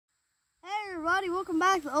everybody, welcome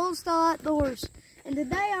back to Old Style Outdoors. And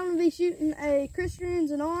today I'm going to be shooting a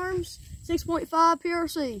Christensen Arms 6.5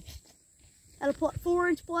 PRC at a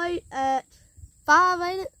 4-inch plate at 5,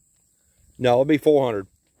 ain't it? No, it'll be 400.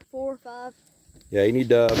 4 or 5. Yeah, you need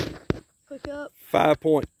Click up.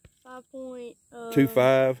 5.25. 5.25. Yep,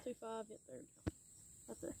 there we go.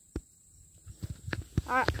 Right there.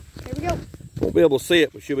 All right, here we go. Won't be able to see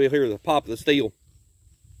it, but you'll be able to hear the pop of the steel.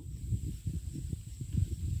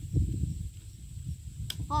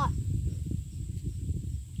 Hot.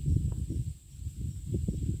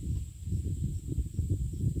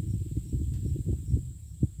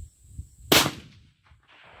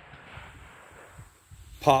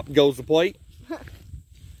 Pop goes the plate.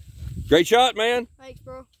 Great shot, man. Thanks,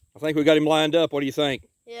 bro. I think we got him lined up. What do you think?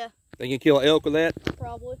 Yeah. Think you can kill an elk with that?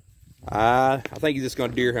 Probably. I think he's just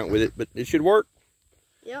going to deer hunt with it, but it should work.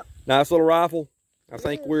 Yep. Nice little rifle. I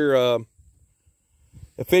think we're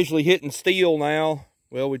officially hitting steel now.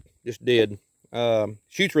 Well, we just did.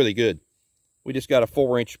 Shoots really good. We just got a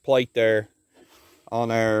 4-inch plate there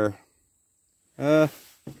on our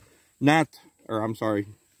ninth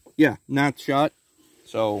shot.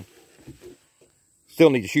 So still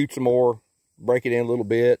need to shoot some more, break it in a little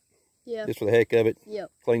bit. Yeah. Just for the heck of it.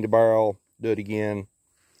 Yep. Clean the barrel, do it again,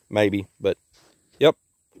 maybe. But yep.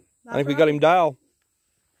 I think we got him dialed.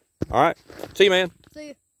 All right. See you, man. See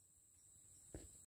you.